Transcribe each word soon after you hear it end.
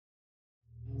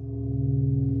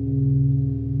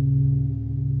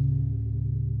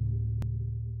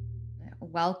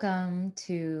welcome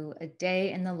to a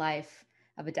day in the life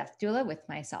of a death doula with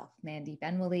myself, Mandy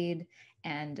Ben-Walid,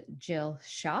 and Jill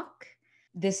Schock.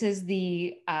 This is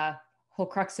the whole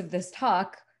crux of this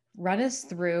talk. Run us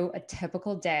through a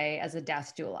typical day as a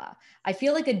death doula. I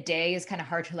feel like a day is kind of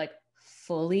hard to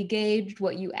fully gauge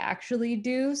what you actually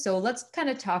do. So let's kind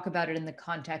of talk about it in the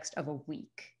context of a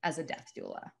week as a death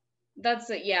doula.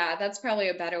 That's probably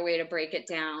a better way to break it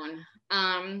down.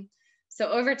 So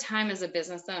over time as a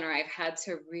business owner, I've had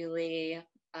to really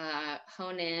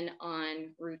hone in on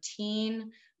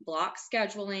routine, block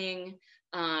scheduling,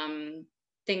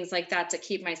 things like that to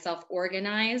keep myself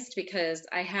organized, because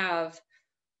I have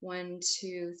 4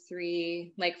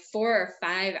 or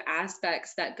 5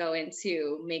 aspects that go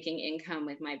into making income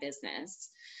with my business.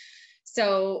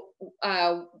 So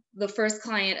the first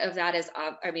client of that is,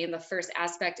 the first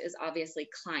aspect is obviously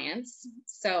clients.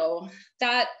 So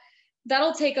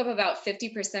that'll take up about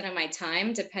 50% of my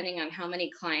time, depending on how many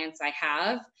clients I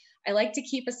have. I like to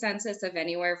keep a census of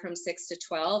anywhere from 6 to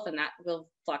 12, and that will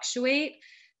fluctuate.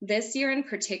 This year in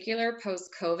particular,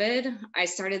 post-COVID, I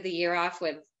started the year off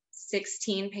with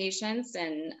 16 patients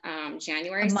in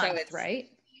January. A month, right?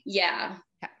 Yeah.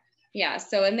 Yeah.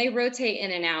 So, and they rotate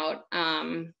in and out.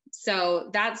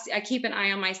 So I keep an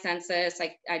ay on my census.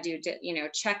 I do,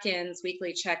 check-ins,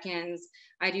 weekly check-ins.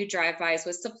 I do drive-bys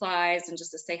with supplies and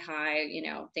just to say hi,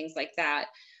 things like that.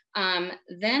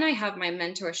 Then I have my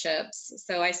mentorships.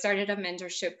 So I started a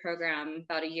mentorship program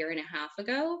about 1.5 years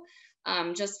ago,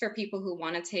 just for people who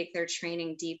want to take their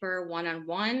training deeper,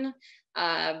 one-on-one,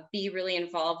 be really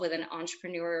involved with an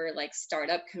entrepreneur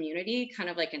startup community, kind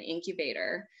of like an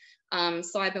incubator.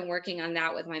 So I've been working on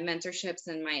that with my mentorships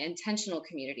and my intentional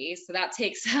community. So that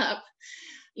takes up,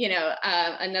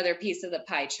 another piece of the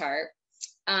pie chart.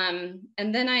 And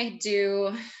then I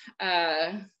do,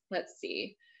 and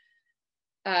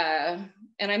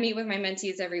I meet with my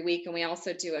mentees every week, and we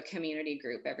also do a community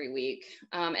group every week.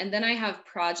 And then I have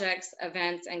projects,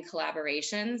 events, and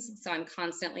collaborations. So I'm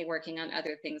constantly working on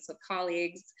other things with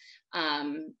colleagues,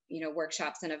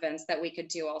 workshops and events that we could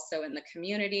do also in the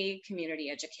community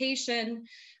education.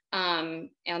 And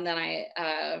then I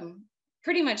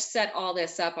pretty much set all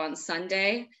this up on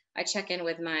Sunday. I check in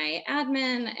with my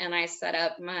admin and I set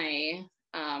up my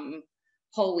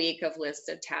whole week of list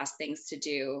of task things to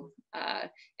do.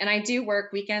 And I do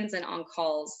work weekends and on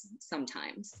calls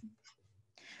sometimes.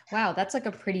 Wow, that's like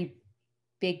a pretty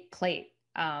big plate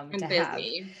I'm to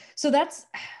busy. have.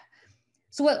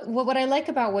 So what I like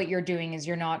about what you're doing is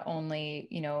you're not only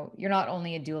a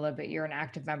doula, but you're an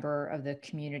active member of the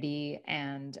community,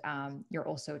 and you're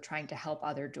also trying to help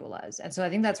other doulas. And so I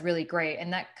think that's really great.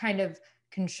 And that kind of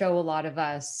can show a lot of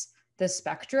us the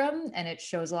spectrum, and it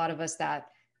shows a lot of us that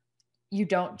you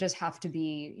don't just have to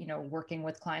be, working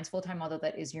with clients full-time, although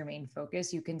that is your main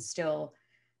focus. You can still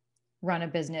run a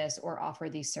business or offer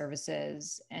these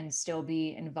services and still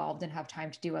be involved and have time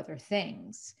to do other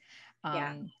things.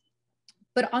 Yeah.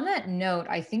 But on that note,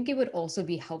 I think it would also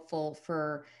be helpful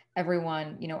for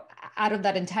everyone, out of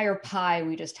that entire pie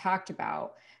we just talked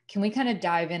about, can we kind of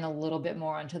dive in a little bit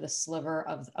more onto the sliver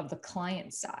of the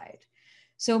client side?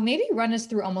 So maybe run us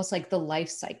through almost like the life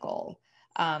cycle.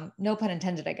 No pun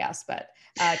intended, I guess, but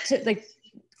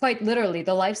quite literally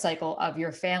the life cycle of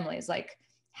your families. Like,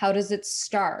 how does it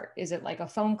start? Is it like a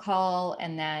phone call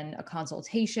and then a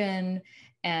consultation?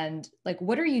 And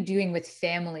what are you doing with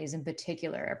families in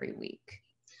particular every week?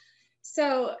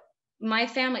 So my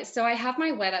family, I have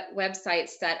my website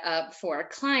set up for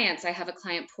clients. I have a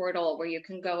client portal where you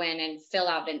can go in and fill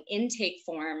out an intake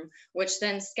form, which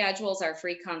then schedules our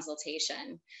free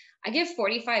consultation. I give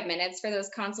 45 minutes for those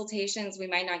consultations. We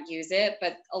might not use it,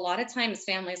 but a lot of times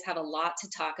families have a lot to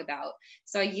talk about.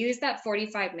 So I use that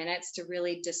 45 minutes to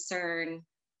really discern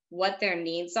what their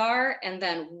needs are, and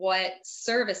then what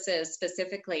services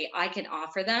specifically I can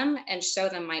offer them and show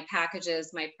them my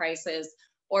packages, my prices,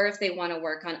 or if they want to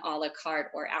work on a la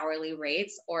carte or hourly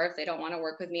rates, or if they don't want to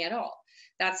work with me at all,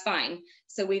 that's fine.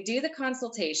 So we do the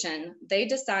consultation, they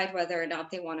decide whether or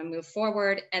not they want to move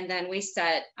forward, and then we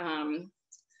set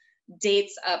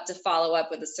dates up to follow up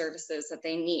with the services that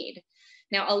they need.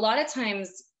 Now, a lot of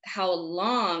times, how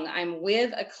long I'm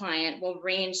with a client will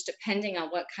range depending on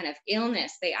what kind of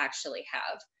illness they actually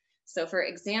have. So for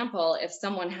example, if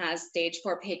someone has stage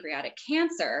 4 pancreatic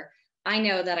cancer, I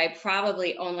know that I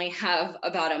probably only have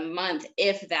about a month,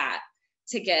 if that,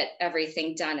 to get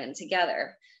everything done and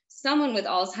together. Someone with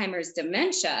Alzheimer's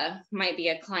dementia might be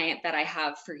a client that I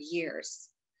have for years.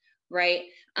 right?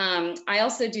 I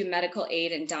also do medical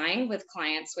aid in dying with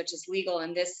clients, which is legal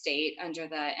in this state under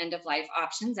the End of Life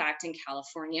Options Act in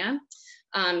California.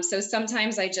 So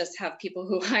sometimes I just have people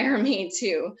who hire me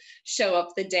to show up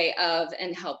the day of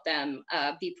and help them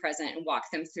be present and walk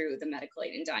them through the medical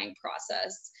aid and dying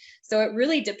process. So it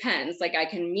really depends. Like I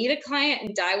can meet a client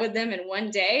and die with them in one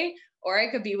day, or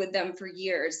I could be with them for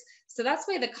years. So that's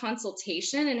why the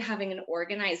consultation and having an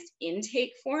organized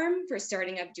intake form for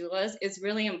starting up doulas is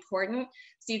really important.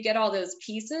 So you get all those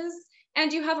pieces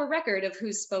and you have a record of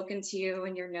who's spoken to you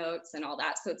and your notes and all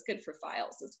that. So it's good for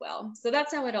files as well. So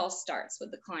that's how it all starts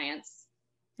with the clients.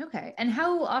 Okay. And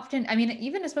how often, I mean,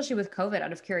 even especially with COVID,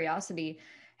 out of curiosity,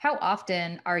 how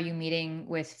often are you meeting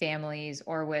with families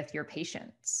or with your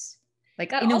patients? Like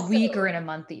That in a also week or in a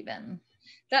month, even?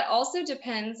 That also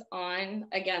depends on,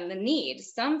 again, the need.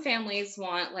 Some families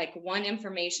want like one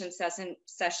information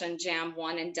session jam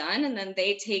one and done, and then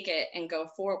they take it and go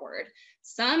forward.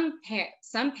 Some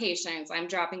patients I'm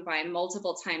dropping by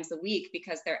multiple times a week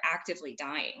because they're actively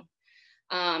dying.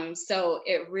 So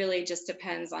it really just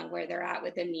depends on where they're at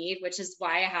with the need, which is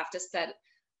why I have to set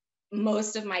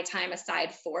most of my time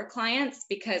aside for clients,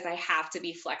 because I have to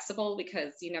be flexible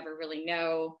because you never really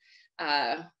know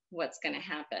what's going to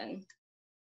happen.